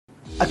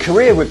A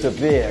career with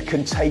deVere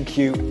can take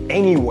you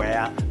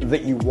anywhere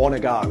that you want to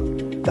go.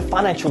 The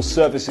financial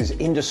services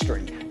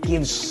industry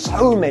gives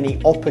so many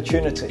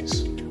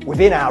opportunities.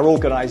 Within our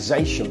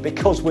organization,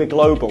 because we're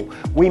global,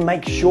 we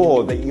make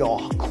sure that you're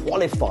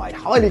qualified,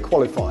 highly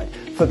qualified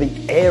for the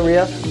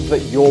area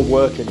that you're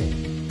working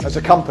in. As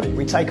a company,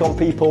 we take on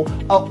people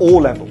at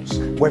all levels,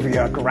 whether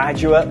you're a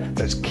graduate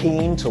that's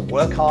keen to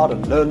work hard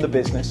and learn the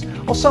business,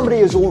 or somebody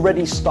who's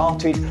already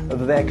started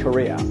their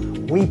career.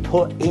 We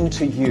put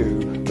into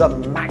you the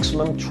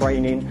maximum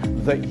training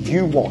that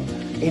you want,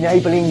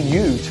 enabling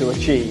you to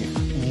achieve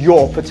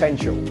your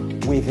potential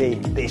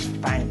within this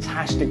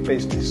fantastic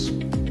business.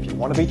 If you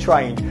want to be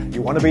trained,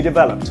 you want to be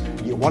developed,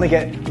 you want to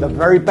get the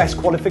very best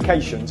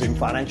qualifications in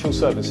financial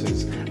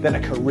services, then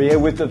a career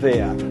with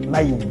deVere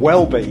may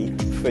well be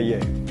for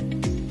you.